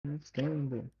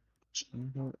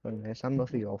I'm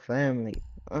for your family.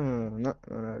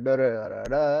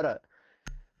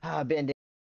 Bandage.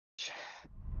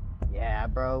 Yeah,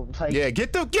 bro. Like, Yeah,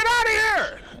 get out of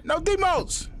here! No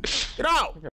demos! Get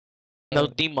out! No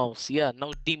demos. Yeah,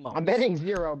 no demos. I'm betting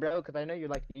 0, bro, because I know you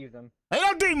like to use them. Ain't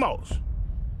no demos!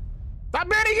 Stop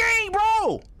betting game,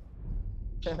 bro!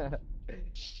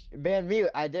 Ban mute,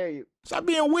 I dare you. Stop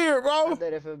being weird, bro! I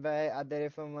did it for bad. I did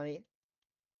it for money.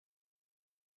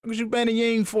 What you banning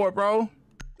Ying for, bro?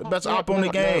 The best op on the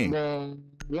game.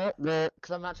 Yeah,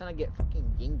 because I'm not trying to get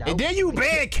fucking yinged out. And then you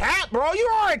ban Cap, bro. You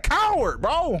are a coward,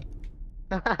 bro.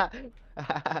 You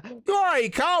are a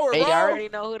coward, Hey, bro. you already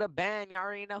know who to ban. You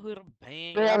already know who to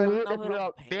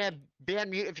ban. Ban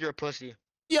mute if you're a pussy.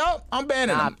 Yup, I'm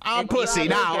banning him. I'm pussy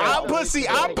now. I'm pussy.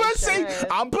 I'm pussy.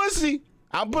 I'm pussy.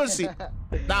 I'm pussy.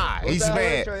 Nah, he's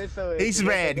banned. He's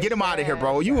banned. Get him out of here,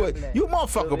 bro. You a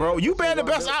motherfucker, bro. You ban the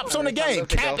best ops on the game.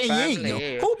 Cap and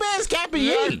Ying. Who bans Cap and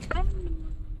Ying?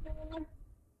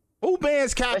 Who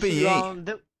bans Cap and Ying?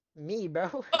 Me,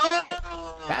 bro.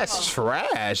 That's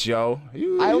trash, yo.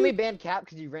 I only banned Cap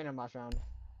because you ran him last round.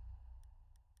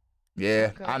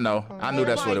 Yeah, I know. I knew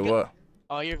that's what it was.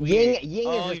 Oh, you're weird. Ying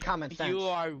is just common sense. You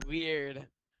are weird.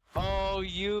 Oh,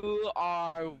 you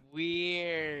are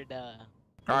weird.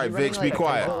 All right, Vix, be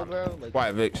quiet.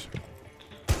 Quiet, Vix.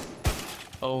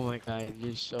 Oh my god,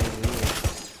 you're so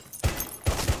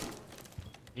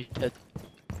weird.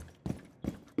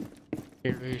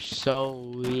 You're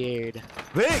so weird.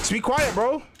 Vix, be quiet,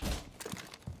 bro.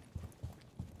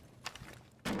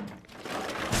 Be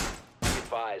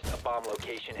advised, a bomb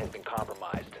location has been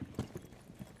compromised.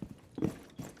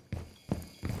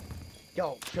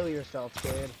 Yo, kill yourself,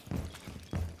 dude.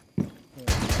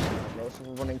 Bro, so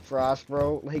we're running frost,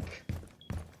 bro. Like,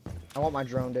 I want my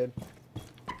drone, dude.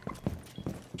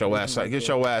 Get your ass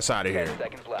out of here. 10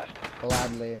 seconds left.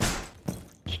 Gladly.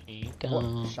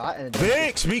 What? Shot and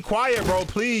Vix, be quiet, bro.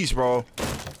 Please, bro.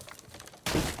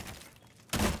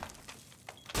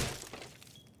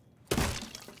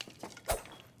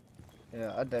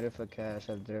 Yeah, I did it for cash.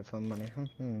 I did it for money.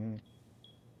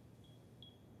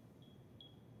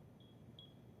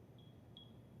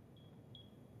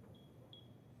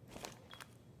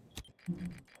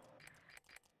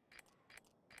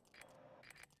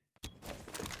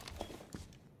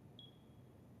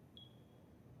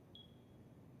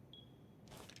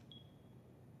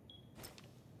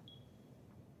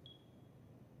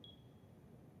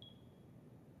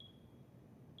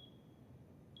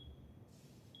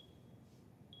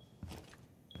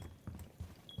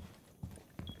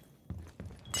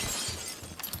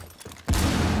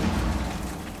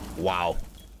 Wow.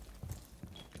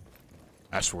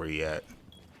 That's where he at.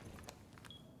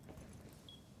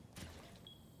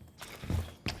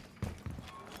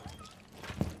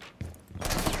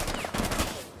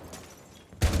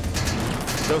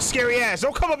 Yo, scary ass,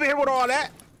 don't come up in here with all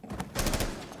that.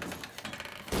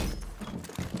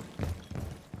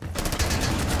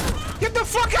 Get the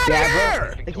fuck out of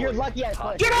here! Like, you're lucky I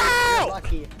pushed. Get out! You're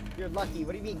lucky. You're lucky.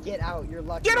 What do you mean, get out? You're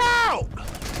lucky. Get out!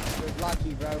 You're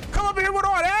lucky, bro. Come up in here with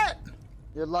all that.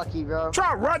 You're lucky, bro.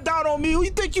 Try to run down on me. Who you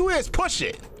think you is? Push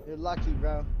it. You're lucky,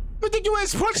 bro. Who you think you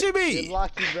is pushing me? You're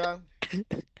lucky, bro. You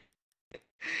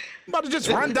about to just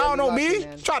run down on me?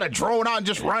 Man. Try to drone out and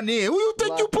just run in. Who you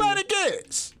think you playing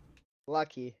against?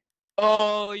 Lucky.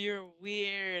 Oh, you're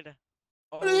weird.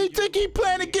 Oh, Who do you think he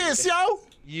playing against, yo?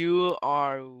 You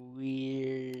are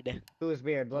weird. Who is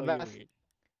weird? Oh, Bloodbath?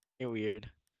 you're weird.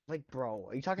 Like, bro,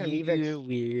 are you talking to me, Vix? You're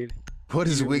weird. What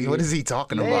is he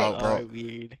talking about, You are bro?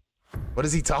 weird. What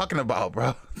is he talking about,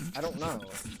 bro? I don't know.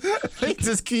 He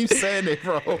just keeps saying it,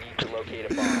 bro. To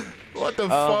locate a bomb. What the Oh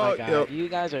fuck? my Yo? god, you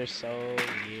guys are so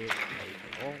weird.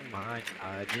 Like, oh my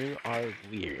god, you are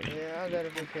weird. Yeah, I got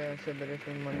it for cash. I did it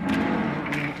for money.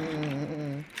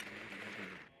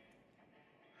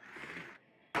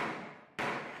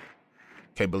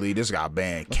 Can't believe this guy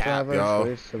banned Cap,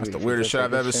 yo. That's the weirdest shit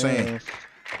I've ever seen.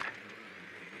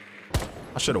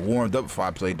 I should have warmed up before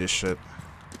I played this shit.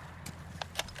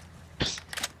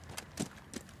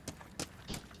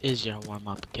 Is your warm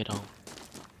up, kiddo?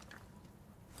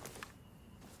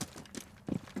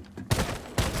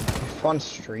 Fun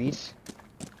streets.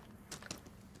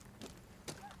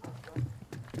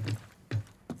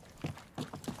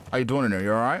 How you doing in there?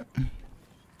 You alright?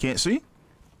 Can't see?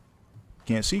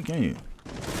 Can't see, can you?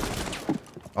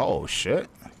 Oh, shit.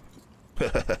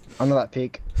 I'm at that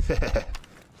peak.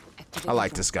 I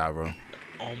like this guy, bro.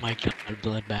 Oh my god,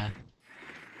 bloodbath.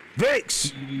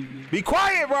 Vix! Be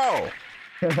quiet, bro!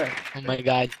 Oh my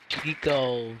god,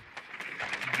 Chico.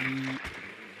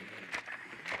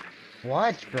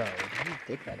 What, bro? You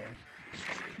dick that in.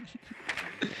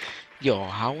 Yo,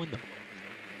 how in the...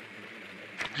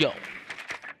 Yo.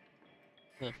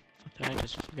 The fuck did I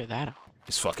just figure that out?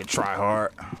 Just fucking try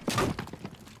hard.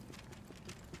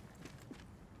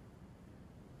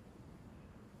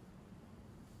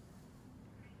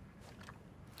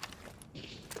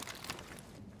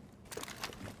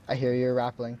 I hear you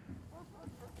rappling.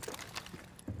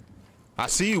 I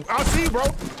see you. I see you, bro.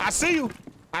 I see you.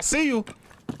 I see you.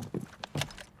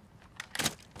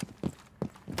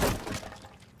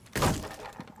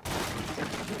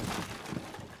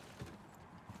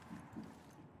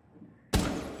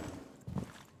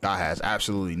 Guy has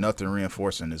absolutely nothing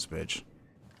reinforcing this bitch.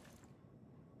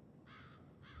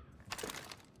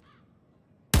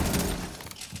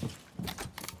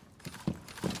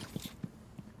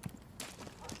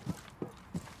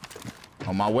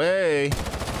 On my way.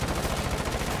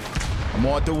 I'm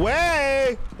on the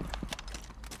way.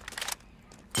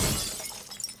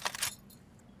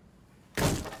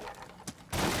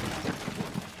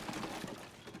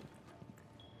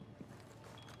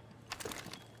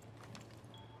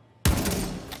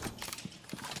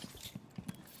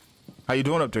 How you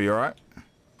doing up there? You all right?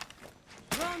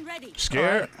 Drone ready.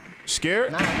 Scared?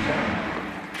 Scared? Nah,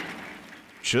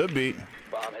 Should be.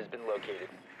 Bomb has been located.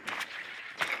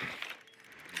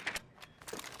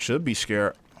 Should be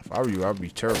scared. If I were you, I'd be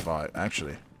terrified,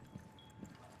 actually.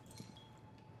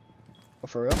 oh,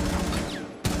 for real?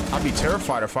 I'd be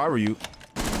terrified if I were you.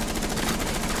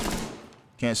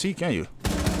 Can't see, can you?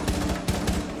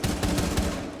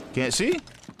 Can't see?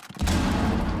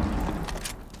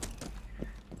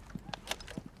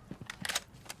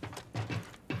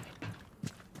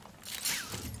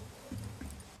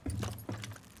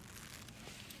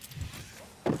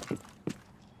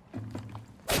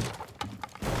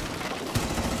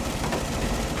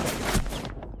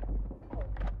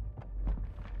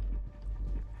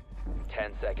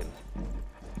 Seconds.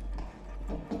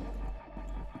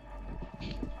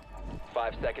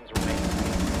 5 seconds remaining.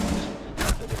 The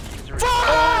diffuser is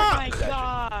Oh my possession.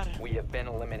 god! We have been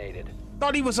eliminated.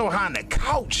 Thought he was behind the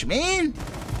couch, man.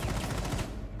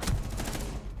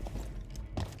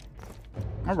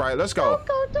 All right, let's go.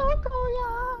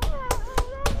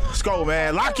 Let's go,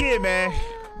 man. Lock in, man.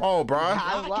 Oh, bro.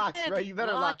 I'm locked, bro. You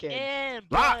better lock in.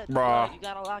 Lock, bro. You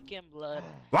gotta lock in, blood.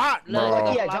 Lock, Blood. bro.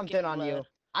 Lucky I Lock jumped in, in on you. blood.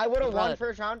 I would have won Blood.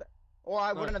 first round, or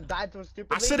I wouldn't have died so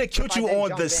stupidly. I should have killed if I you didn't on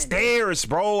jump the in. stairs,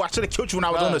 bro. I should have killed you when I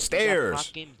was on the stairs.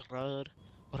 Lock in, blood.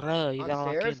 Bruh, you On gotta the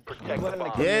lock in. stairs? Protect You the wouldn't have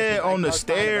bomb. killed me Yeah, if I on the was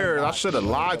trying to stairs. I dodge. should have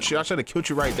locked you. I should have killed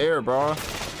you right there, bro.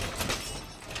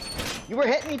 You were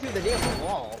hitting me through the damn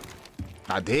wall.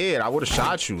 I did. I would have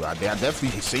shot you. I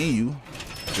definitely seen you.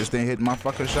 Just didn't hit my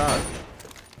fucking shot.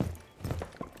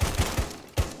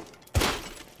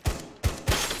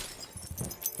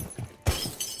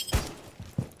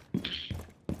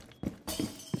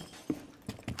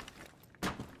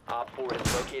 Op 4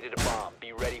 has located a bomb.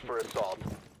 Be ready for assault.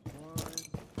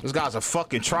 This guy's a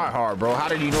fucking tryhard, bro. How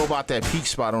did he know about that peak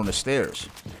spot on the stairs?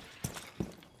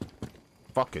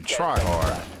 Fucking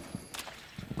tryhard.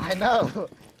 I know.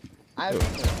 I.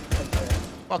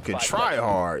 Fucking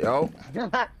tryhard, yo.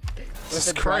 This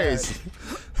is crazy.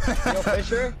 You know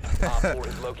Fisher? Op 4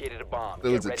 has located a bomb. It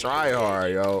was a Get ready for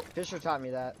tryhard, yo. Fisher taught me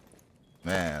that.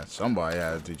 Man, somebody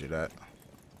had to teach you that.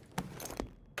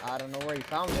 I don't know where he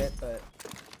found it, but.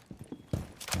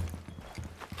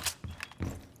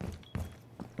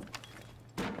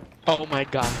 Oh my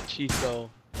god, Chico.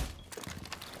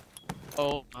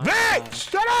 Oh my Vic, god.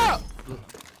 shut up!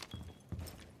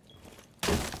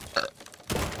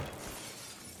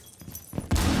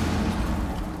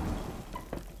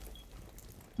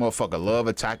 Motherfucker love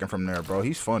attacking from there, bro.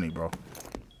 He's funny, bro.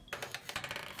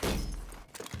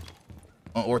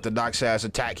 Unorthodox ass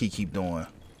attack he keep doing.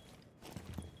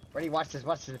 Ready? Watch this.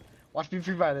 Watch this. Watch me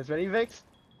pre-fire this. Ready, Vix?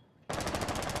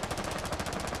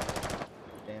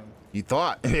 Damn. You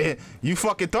thought. You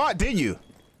fucking thought, didn't you?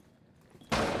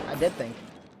 I did think.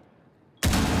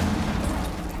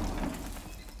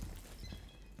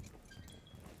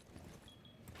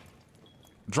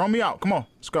 Drone me out. Come on.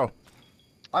 Let's go.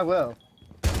 I will.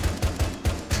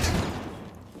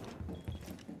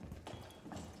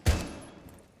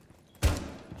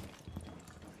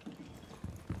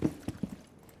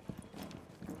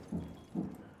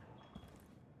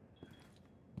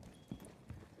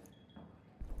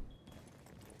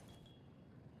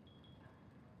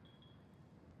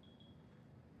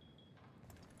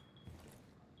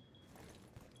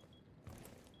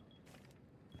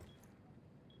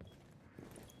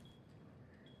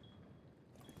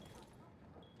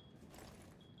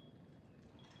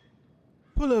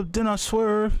 Pull up, then I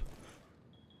swerve.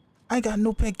 I ain't got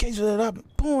no pancakes with that. I'm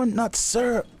pouring not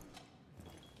syrup.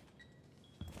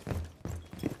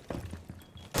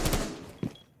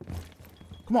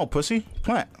 Come on, pussy.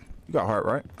 Plant. You got heart,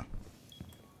 right?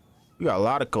 You got a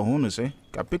lot of kahunas, eh?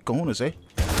 Got big kahunas, eh?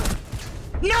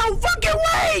 No fucking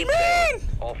way, man!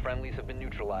 All friendlies have been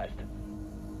neutralized.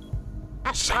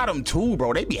 I shot him too,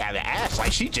 bro. They be having ass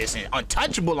like she just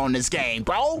untouchable on this game,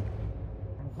 bro.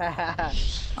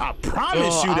 I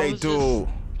promise you they do.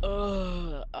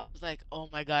 I was like, oh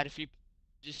my god, if he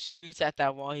just shoots at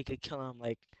that wall, he could kill him.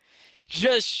 Like,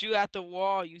 just shoot at the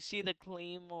wall. You see the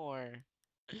claymore.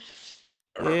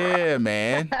 Yeah,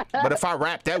 man. But if I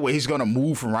rap that way, he's gonna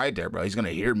move from right there, bro. He's gonna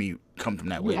hear me come from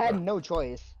that way. You had bro. no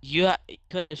choice. You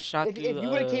could have shot If through. you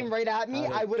would have came right at me,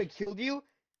 I would have killed you,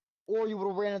 or you would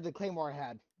have ran into the claymore I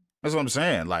had. That's what I'm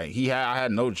saying. Like I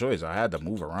had no choice. I had to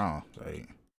move around. Like,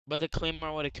 but the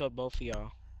claymore would have killed both of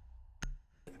y'all.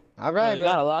 All right, You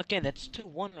gotta lock in. It's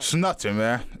 2-1. it's nothing,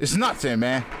 man. It's nothing,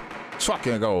 man. Let's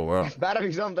fucking go, bro. It's better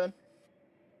be something.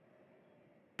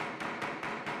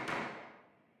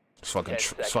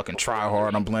 It's fucking try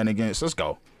hard. I'm playing against. Let's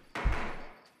go.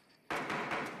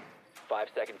 5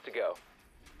 seconds to go.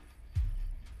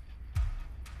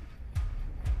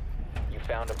 You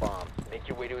found a bomb. Make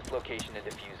your way to its location and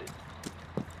defuse it.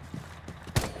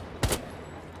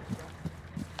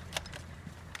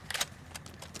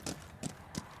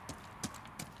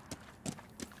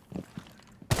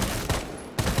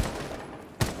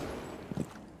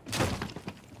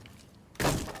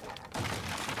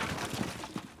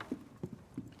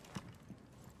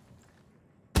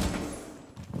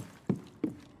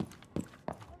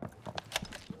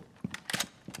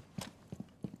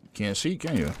 Can't see,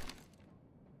 can you?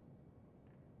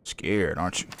 Scared,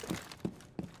 aren't you?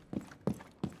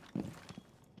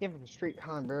 Give him street,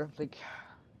 huh, bro? Like,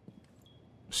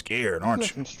 Scared, what aren't are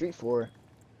you? you street for?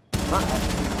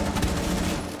 I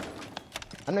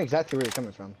know exactly where you're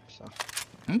coming from, so.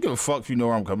 I don't give a fuck if you know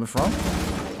where I'm coming from.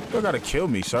 You gotta kill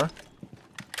me, sir.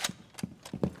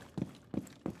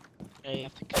 Yeah, you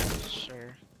have to kill me,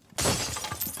 sure.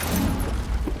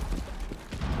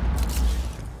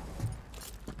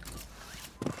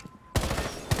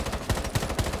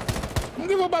 I don't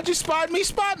give a about you spot me,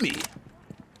 spot me.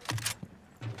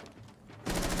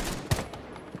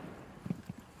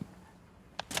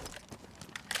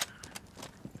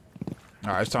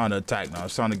 All right, it's time to attack now.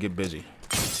 It's time to get busy.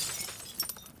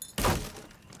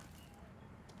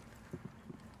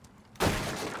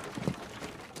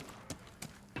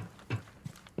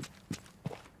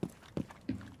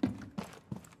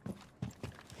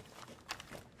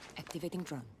 Activating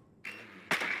drone.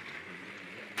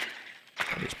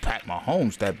 I just packed my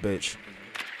homes, that bitch.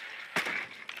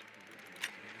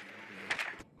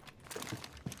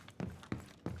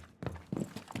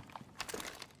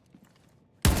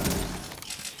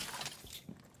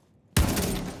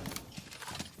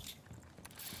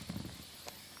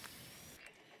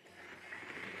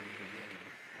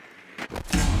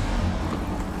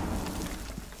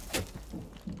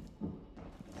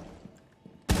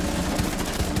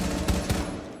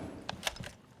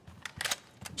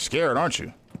 Scared, aren't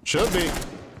you? Should be.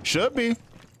 Should be.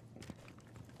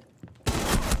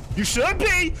 You should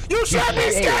be. You should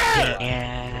be scared.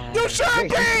 Yeah. You should Wait,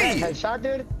 be. headshot,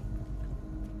 dude?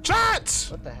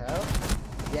 Shots. What the hell?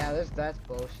 Yeah, that's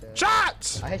bullshit.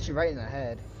 Shots. I hit you right in the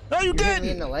head. No, you You hit me in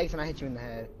didn't. the legs and I hit you in the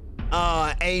head.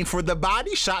 Aim for the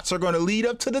body. Shots are gonna lead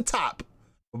up to the top.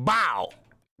 Bow.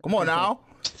 Come on now.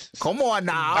 Come on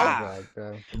now. God,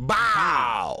 bro.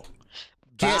 Bow.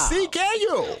 Can't see, can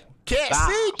you? Can't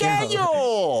see, can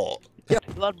you?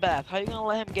 Bloodbath, how you gonna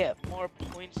let him get more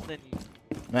points than you?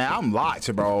 Man, I'm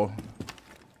locked, bro.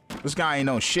 This guy ain't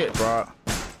no shit, bro.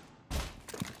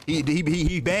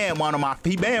 He banned my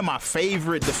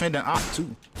favorite defendant op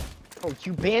too. Oh,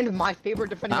 you banned my favorite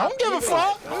defender. I don't give a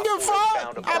fuck. I don't give a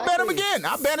fuck. I ban him again.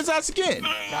 I ban his ass again.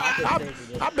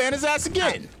 I ban his ass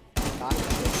again.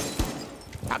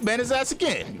 I ban his ass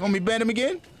again. You want me to ban him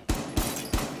again?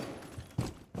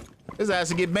 His ass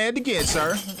to get banned again,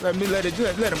 sir. Let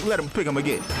him pick him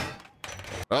again.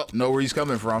 Oh, know where he's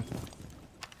coming from.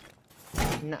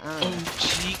 Nuh-uh. Oh,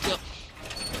 Chica.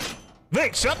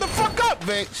 Vic, shut the fuck up,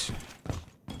 Vic.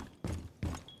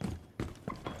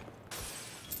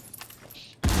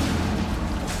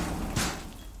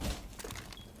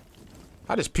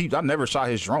 I just peeped. I never shot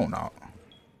his drone out.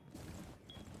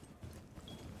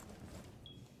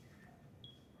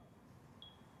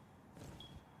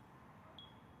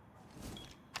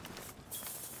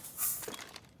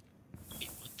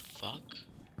 Fuck.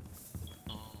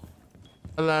 Oh.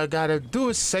 All I gotta do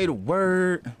is say the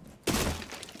word.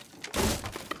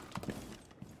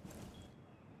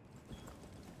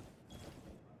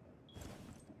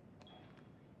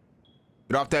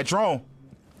 Get off that drone.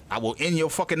 I will end your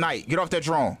fucking night. Get off that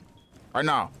drone. Right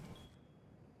now.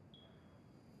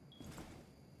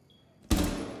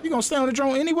 You gonna stay on the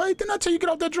drone anyway? Didn't I tell you get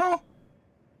off that drone?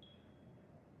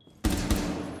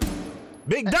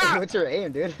 Big dot. What's your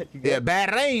aim, dude? Yeah,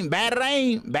 bad aim, bad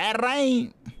aim, bad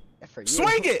aim. Yeah, for you.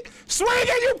 Swing it,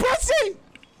 you pussy.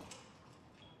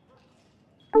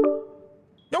 You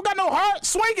don't got no heart.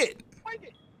 Swing it.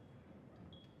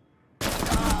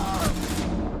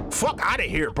 Fuck out of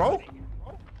here, bro.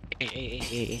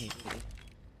 Hey.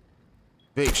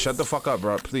 Big, shut the fuck up,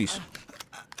 bro, please.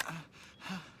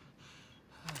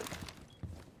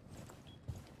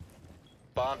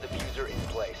 Bomb diffuser in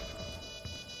place.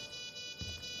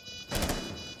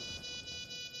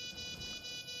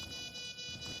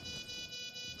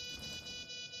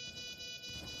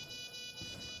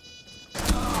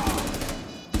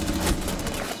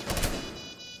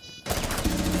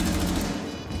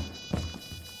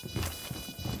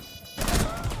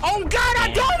 Oh God,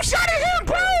 I don't shot at him,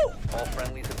 bro. All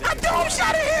friendlies have been I don't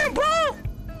shot at him, bro.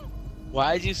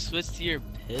 Why'd you switch to your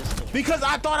pistol? Because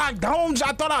I thought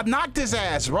I knocked his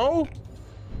ass, bro.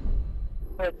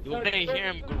 You wouldn't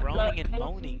hear him groaning and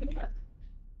moaning.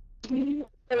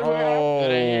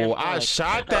 Oh, I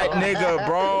shot that nigga,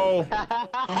 bro.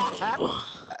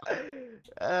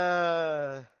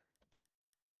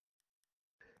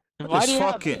 Why do you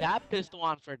fucking- have that pistol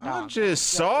on for Dom? I'm just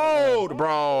sold,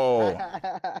 bro.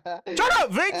 Shut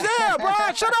up, Vic. Yeah, bro.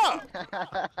 Shut up.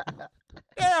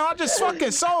 Yeah, I'm just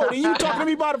fucking sold. And you talking to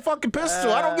me about a fucking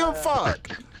pistol. I don't give a fuck.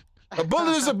 A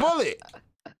bullet is a bullet.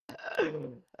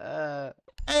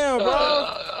 Damn,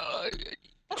 bro.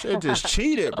 Shit just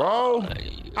cheated, bro.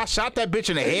 I shot that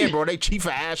bitch in the head, bro. They cheat for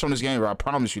ass on this game, bro. I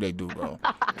promise you they do, bro.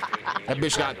 That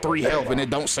bitch got 3 health and it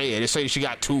don't say it. It say she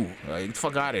got 2. Like, get the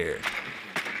fuck out of here.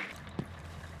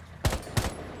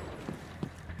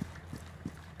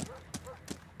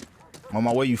 On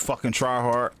my way, you fucking try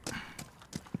hard.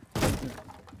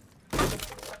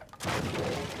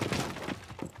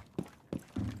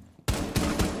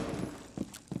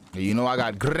 You know I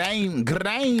got grain.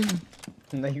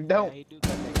 No, you don't.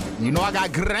 You know I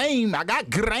got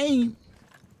grain.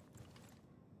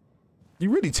 You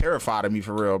really terrified of me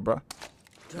for real, bro.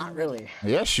 Not really.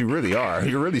 Yes, you really are.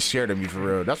 You're really scared of me for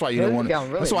real. That's why you didn't want to.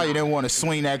 Really that's why you didn't want to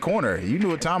swing that corner. You knew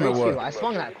what time it was. I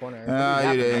swung that corner.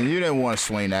 You didn't. You didn't want to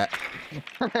swing that.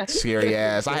 Scary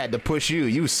ass. I had to push you.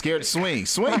 You was scared to swing.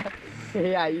 Swing.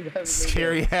 Yeah, you definitely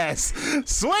Scary ass.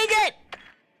 Swing it.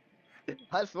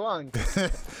 I swung.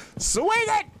 Swing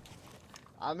it.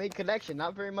 I made connection.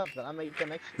 Not very much, but I made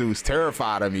connection. Dude's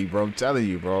terrified of me, bro. I'm telling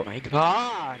you, bro. My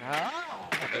God.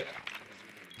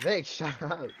 Vic, shut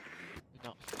up.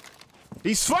 No.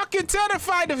 He's fucking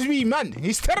terrified of me, man.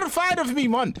 He's terrified of me,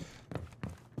 man.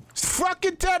 He's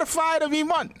fucking terrified of me,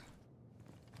 man.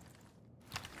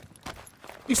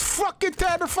 He's fucking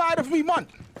terrified of me, man.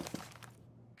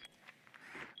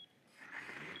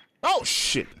 Oh,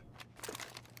 shit.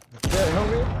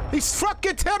 He's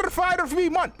fucking terrified of me,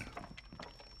 man.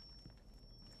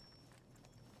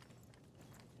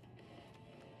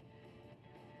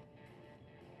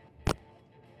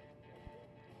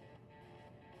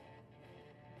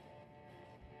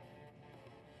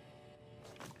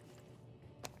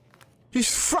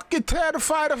 He's fucking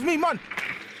terrified of me, man.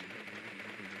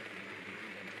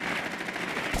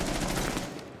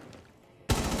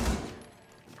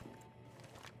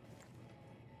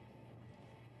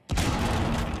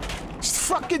 He's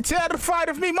fucking terrified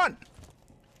of me, man.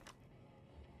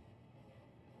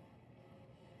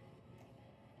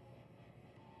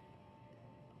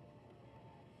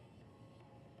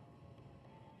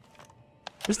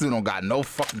 This dude don't got no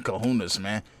fucking kahunas,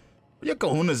 man. Where your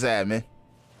kahunas at, man?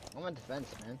 I'm on defense,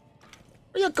 man.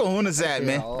 Where your kahunas at,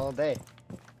 man? All day.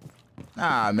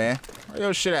 Nah, man. Where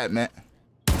your shit at, man?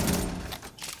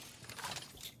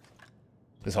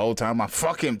 This whole time my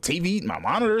fucking TV, my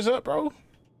monitor's up, bro.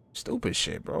 Stupid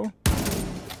shit, bro.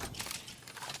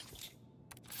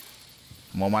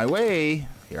 I'm on my way.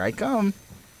 Here I come.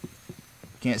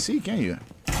 Can't see, can you?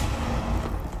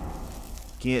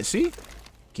 Can't see?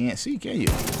 Can't see, can you?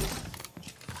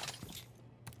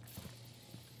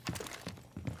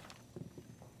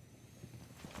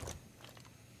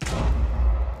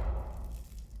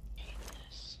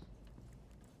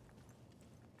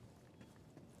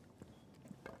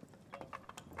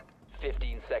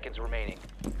 Remaining.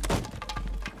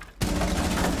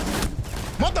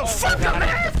 Motherfucker,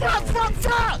 man!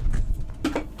 Fuck!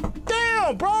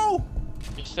 Damn, bro!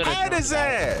 I had his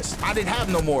ass. I didn't have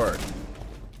no more.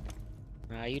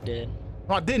 Nah, you did.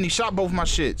 No, I didn't. He shot both my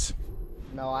shits.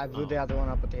 No, I blew the other one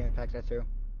up with the impact I threw.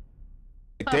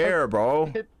 Right there, bro.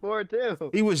 Hit 4 too.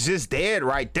 He was just dead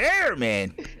right there,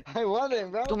 man. I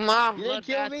wasn't, bro. Come on, You didn't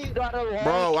kill me.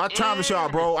 Bro, I promise y'all,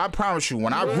 bro. I promise you,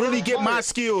 when I really get my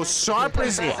skills sharp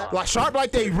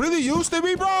like they really used to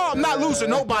be, bro, I'm not losing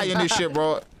nobody in this shit,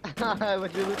 bro.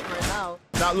 What you losing right now?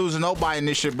 Not losing nobody in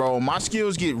this shit, bro. My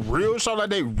skills get real sharp like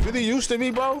they really used to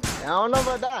be, bro. I don't know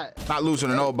about that. Not losing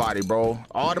to nobody, bro.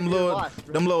 All them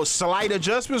little slight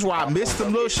adjustments where I missed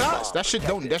them little shots, that shit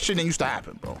didn't used to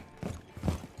happen, bro.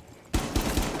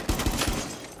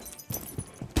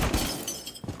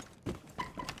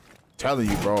 Telling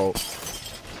you, bro.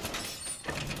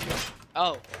 Oh.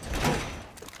 Alright.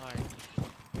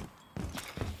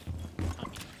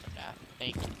 Yeah,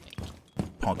 thank you.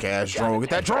 Punk ass drone.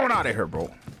 Get that drone out of here, bro.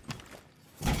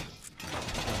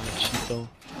 Chico.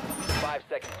 5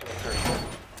 seconds to insertion.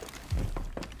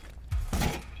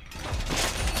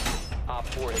 Op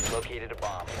 4 has located a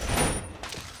bomb.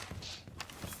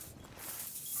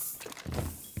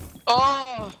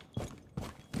 Oh!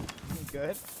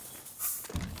 Good.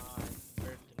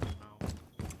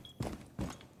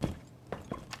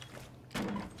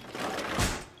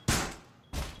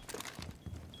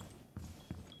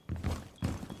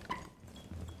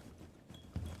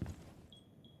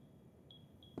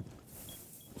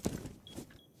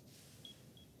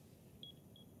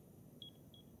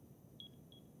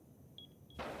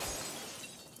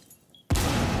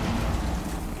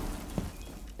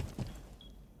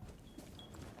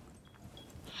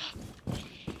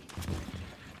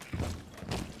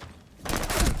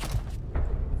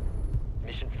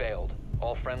 Mission failed.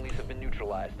 All friendlies have been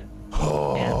neutralized.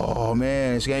 Oh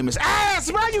man, this game is ass,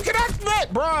 bro. You can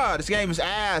activate, bro. This game is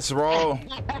ass, bro.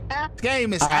 This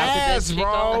game is ass,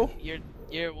 bro. You're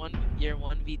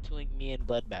 1v2ing me in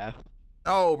Bloodbath.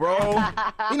 Oh, bro.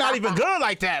 You're not even good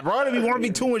like that, bro. They be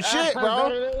 1v2ing shit,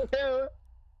 bro.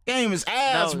 Game is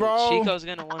ass, No, bro. Chico's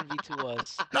gonna 1v2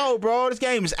 us. No, bro, this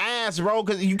game is ass, bro,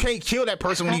 because you can't kill that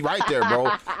person when he right there,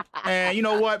 bro. And you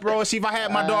know what, bro? See, if I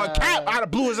had my dog Cap, I'd have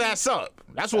blew his ass up.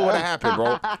 That's what would have happened,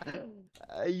 bro.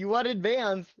 You wanted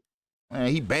bans. Man,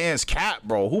 he bans Cap,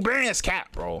 bro. Who bans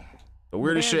Cap, bro? The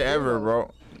weirdest shit ever,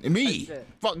 bro. Me.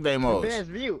 Fuck Damos. Bans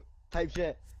mute type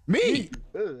shit. Me.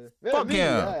 Fuck me.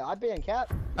 him. Yeah, I ban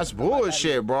Cap. That's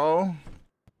bullshit, bro.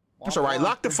 That's all right.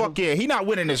 Lock the fuck in. He not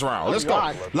winning this round. Let's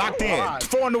go. Locked in.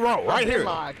 4 in a row, right here.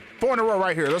 4 in a row,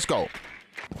 right here. Let's go.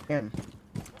 I'm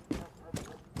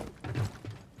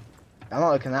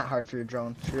not looking that hard for your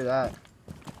drone. Screw that.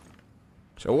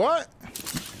 So what?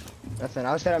 Listen,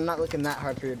 I said I'm not looking that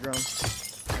hard for your drone.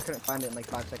 I couldn't find it in like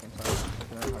 5 seconds. So I was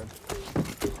looking that hard.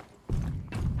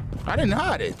 I didn't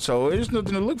hide it, so there's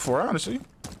nothing to look for, honestly.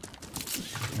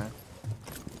 Okay.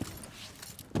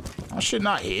 My shit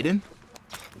not hidden.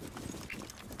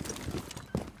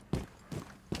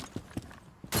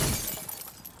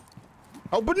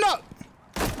 Open up!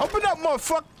 Open up,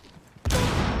 motherfucker!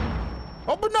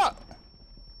 Open up!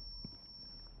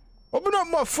 Open up,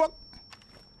 motherfucker!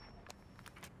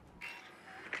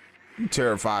 You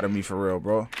terrified of me for real,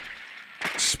 bro.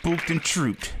 Spooked and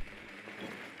trooped.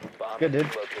 Good, dude.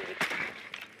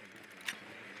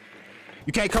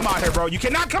 You can't come out here, bro. You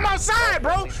cannot come outside,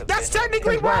 bro. That's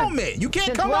technically roaming. You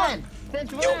can't come out.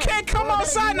 You can't come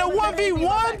outside in a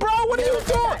 1v1, bro. What are you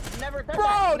doing?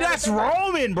 Bro, that's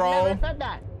roaming, bro.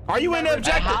 Are you in the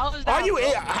objective? Are you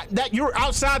that you're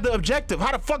outside the objective?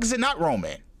 How the fuck is it not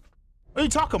roaming? What are you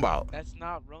talking about? That's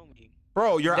not roaming.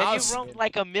 Bro, you're outside. You roamed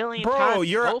like a million times. Bro,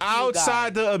 you're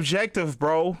outside the objective,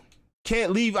 bro.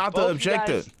 Can't leave out the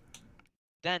objective.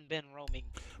 Then been roaming.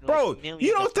 Bro,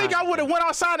 you don't think I would have went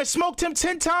outside and smoked him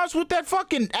 10 times with that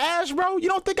fucking ass, bro? You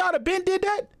don't think I'd have been did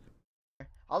that?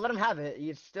 I'll let him have it.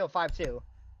 He's still 5-2.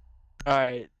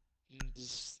 Alright.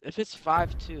 If it's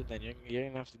 5-2, then you're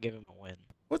gonna have to give him a win.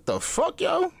 What the fuck,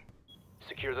 yo?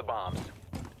 Secure the bombs.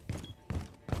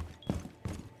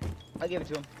 I'll give it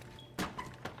to him.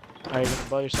 Are you gonna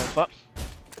blow yourself up?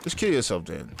 Just kill yourself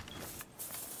then.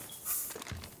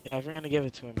 Yeah, if you're gonna give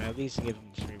it to him, at least give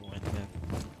him a free win then.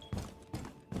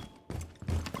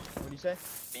 What do you say?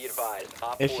 Be advised.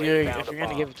 If you're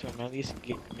gonna give it to him, at least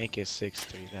make it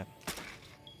 6-3 then.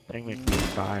 I think make it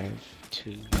 5-2.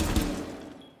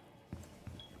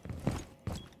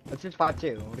 It's just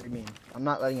 5-2. What do you mean? I'm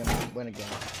not letting him win again.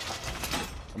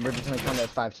 We're just gonna count that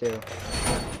as 5-2.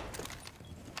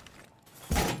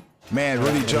 Man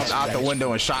really jumped out the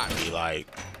window and shot me, like.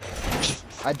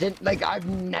 I didn't, like, I've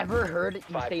never heard you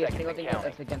say a single thing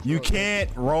that's against You rules. can't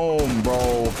roam,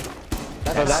 bro.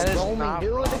 That's roaming,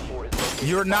 dude.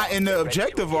 You're not in the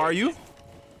objective, are you?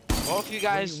 Both you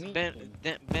guys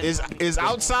Is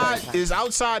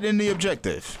outside in the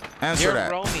objective? Answer you're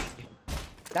that. roaming.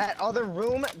 That other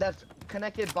room that's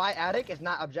connected by attic is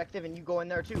not objective, and you go in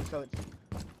there too, so it's...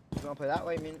 You wanna play that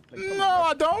way? I mean, like, come No,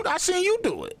 on, I don't. I seen you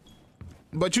do it.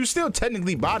 But you still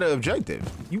technically by the objective.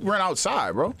 You ran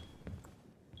outside, bro.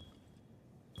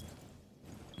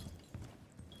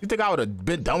 You think I would have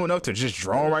been dumb enough to just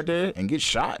drone right there and get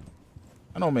shot?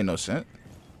 That don't make no sense.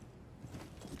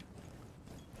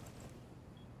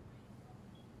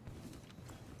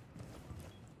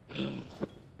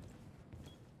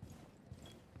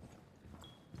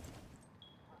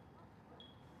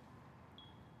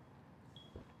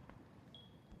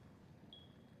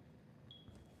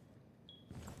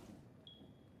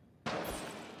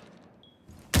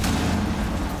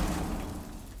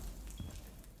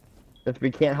 If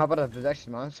we can't help out a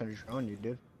possession monster, just drone you,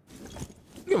 dude.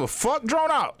 Give a fuck,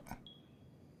 drone out.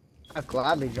 I'd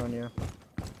gladly drone you.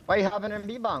 Why you having an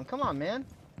B-bomb? Come on, man.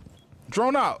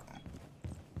 Drone out.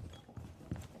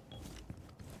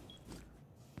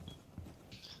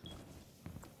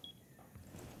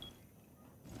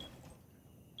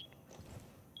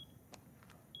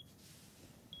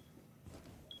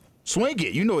 Swing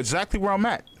it. You know exactly where I'm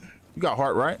at. You got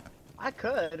heart, right? I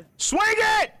could. Swing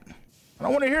it! I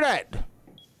don't want to hear that.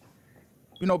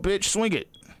 You know, bitch, swing it.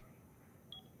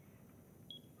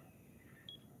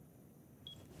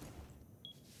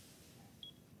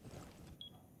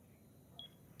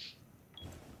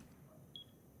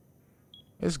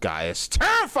 This guy is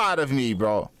terrified of me,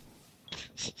 bro.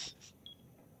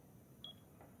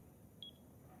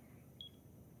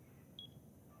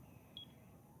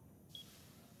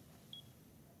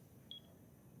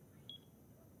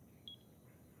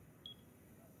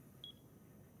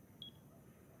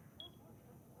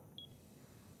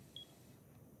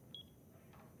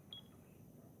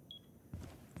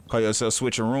 Call yourself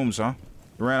switching rooms, huh?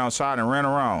 You ran outside and ran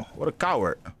around. What a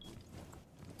coward.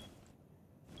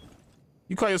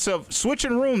 You call yourself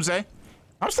switching rooms, eh?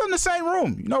 I'm still in the same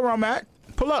room. You know where I'm at.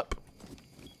 Pull up.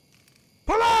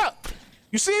 Pull up!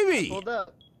 You see me? Hold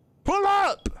up. Pull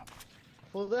up!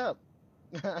 Hold up.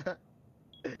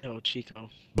 Yo, Chico.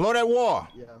 Blow that wall.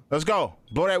 Yeah. Let's go.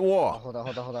 Blow that Oh, wall. hold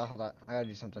on. I gotta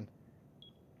do something.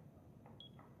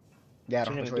 Yeah, I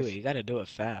don't You have a gotta do choice. it. You gotta do it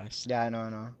fast. Yeah, I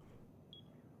know.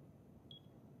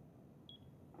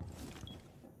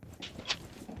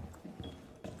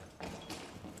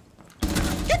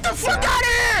 Get the fuck out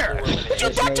of here! What you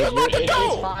thought you was about to It's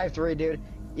do? 5-3, dude.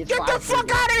 It's Get the 5-3, fuck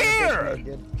dude. outta You're here! pushing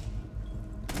me, dude.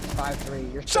 It's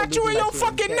 5-3. You're still Shot you in losing your by 2.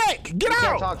 fucking You can't- neck! Get You can't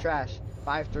out! talk trash.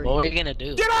 5-3. What are you gonna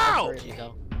do? Get out!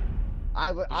 Chico.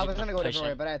 I was gonna go a push different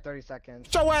way, him? but I had 30 seconds.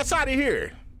 Get your ass out of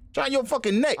here! Shot in your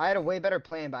fucking neck! I had a way better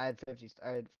plan, but I had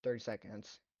 30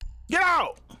 seconds. Get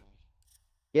out!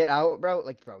 Get out, bro.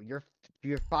 Like, bro, you're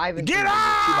 5 and 3. Get You're 2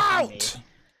 behind me. out!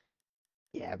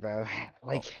 Yeah, bro.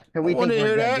 Like, we think wanna we're hear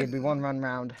good, that. dude. We won run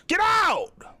round. Get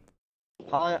out!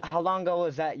 How long ago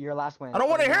was that your last win? I don't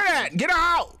want to hear that! Get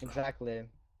out! Exactly.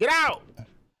 Get out!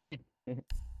 I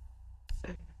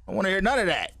don't want to hear none of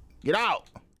that. Get out!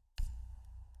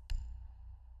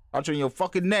 Out you in your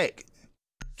fucking neck.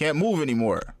 Can't move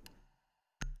anymore.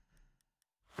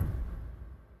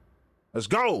 Let's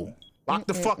go. Lock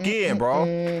the fuck in, bro.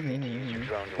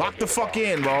 Lock the fuck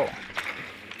in, bro.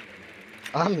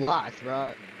 I'm locked, bro.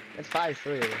 It's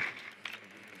 5-3.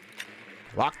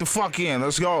 Lock the fuck in.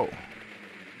 Let's go.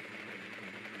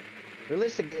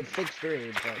 Realistically, it's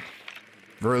 6-3, but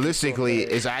Realistically,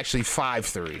 it's actually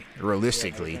 5-3.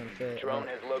 Realistically. Drone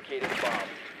has located a bomb.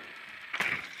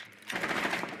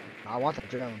 I want the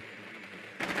drone.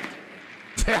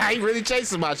 He really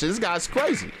chasing my shit. This guy's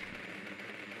crazy.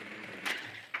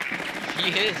 He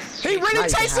is. He really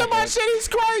Nice to chasing have my that. shit. He's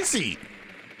crazy.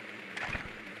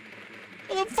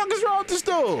 What the fuck is wrong with this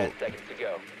 10 dude? seconds to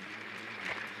go.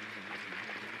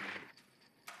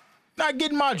 Not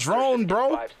getting my drone,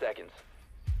 bro. 5 seconds.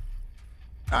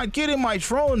 Not getting my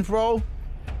drone, bro.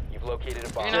 You've located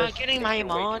a bomb. You're not getting my Make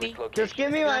your way to money. its location. Just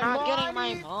give me You're my not money. getting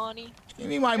my money. Give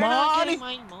me my You're not money. getting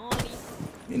my money.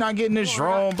 You're not getting this You're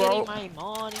not drone, bro. getting my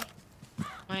money.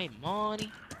 My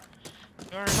money.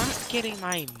 You're not getting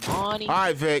my money. All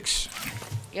right, Vix.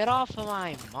 Get off of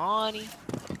my money.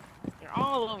 You're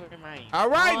all over my All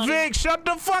right, money. Vix. Shut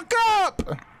the fuck up.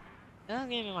 Don't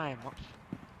give me my money.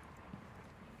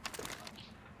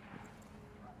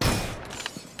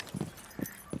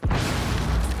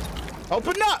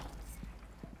 Open up.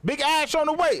 Big ass on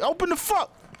the way. Open the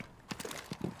fuck.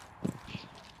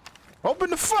 Open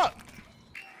the fuck.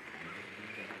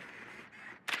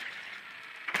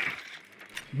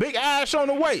 Big ass on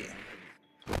the way.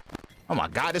 Oh my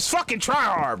god, this fucking try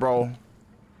hard, bro.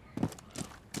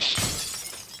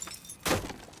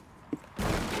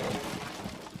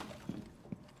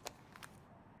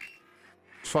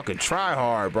 Fucking try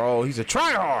hard, bro. He's a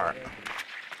try hard.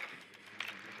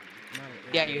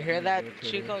 Yeah, you hear that,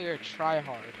 Chico? You're a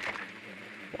tryhard.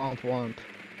 Womp womp.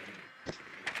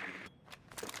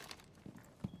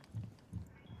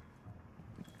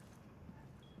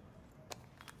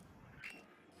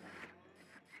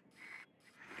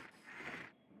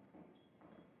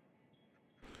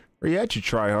 Where you at, you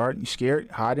try hard? You scared?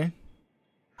 Hiding?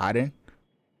 Hiding?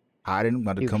 Hiding? I'm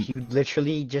about to come. You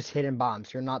literally just hitting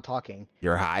bombs. You're not talking.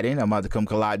 You're hiding? I'm about to come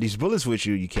collide these bullets with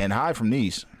you. You can't hide from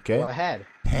these, okay? Go ahead.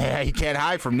 Yeah, you can't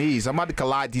hide from these. I'm about to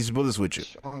collide these bullets with you.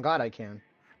 Oh God, I can.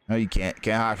 No, you can't.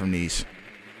 Can't hide from these.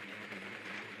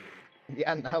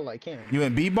 Yeah, no, I can. You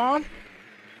in B-bomb?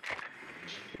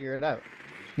 Figure it out.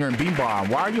 You're in B-bomb.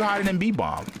 Why are you hiding in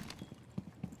B-bomb?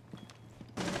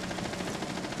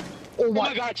 Oh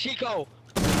my God, Chico!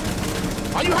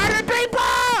 Are you hiding in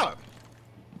B-bomb?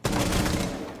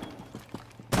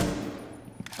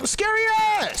 Scary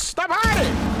ass! Stop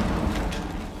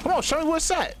hiding! Come on, show me where it's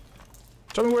at.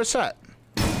 Show me where it's at.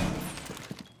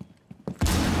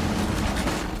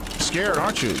 Scared,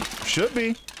 aren't you? Should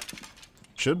be.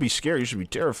 Should be scared. You should be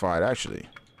terrified, actually.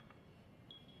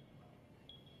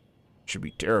 Should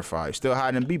be terrified. Still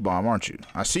hiding in B-bomb, aren't you?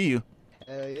 I see you.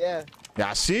 Yeah. Yeah,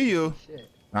 I see you. Shit.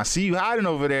 I see you hiding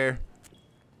over there.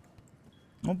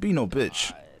 Don't be no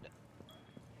bitch.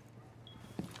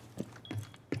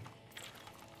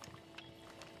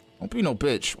 Don't be no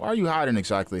bitch. Why are you hiding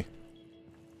exactly?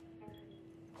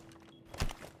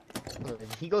 Did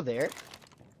he go there?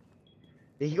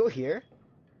 Did he go here?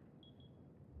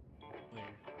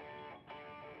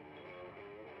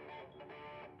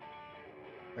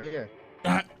 Right here.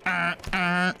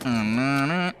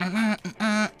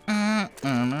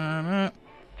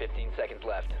 15 seconds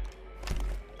left.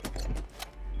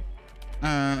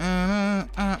 10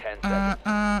 seconds.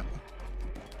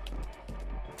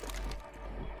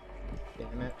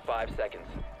 Damn it. 5 seconds.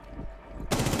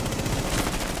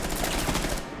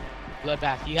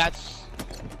 Bloodbath, you had.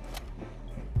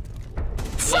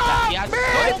 Fuck, You had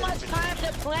man! so much time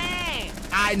to play!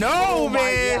 I know, Oh my,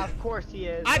 man. yeah, of course he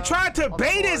is. I bro. tried to Of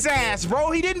bait his course. ass,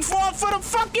 bro. He didn't fall for the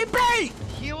fucking bait.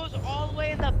 He was all the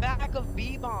way in the back of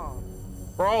B-bomb.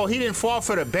 Bro, he didn't fall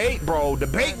for the bait, bro. The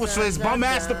bait was for his bum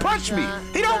ass to punch me.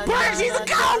 He don't punch. He's a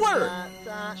coward.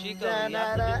 Chico, you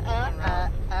have to do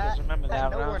round. Just remember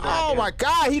that No, we're round. not. Oh my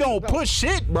God, he don't push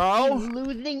shit, bro. He's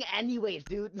losing anyways,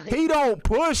 dude. Like, He don't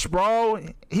push, bro.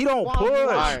 He don't womp, push.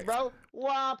 womp, bro.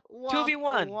 Womp, womp,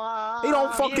 2v1. womp. He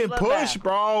don't fucking bloodbath. push,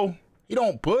 bro. He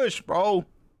don't push, bro.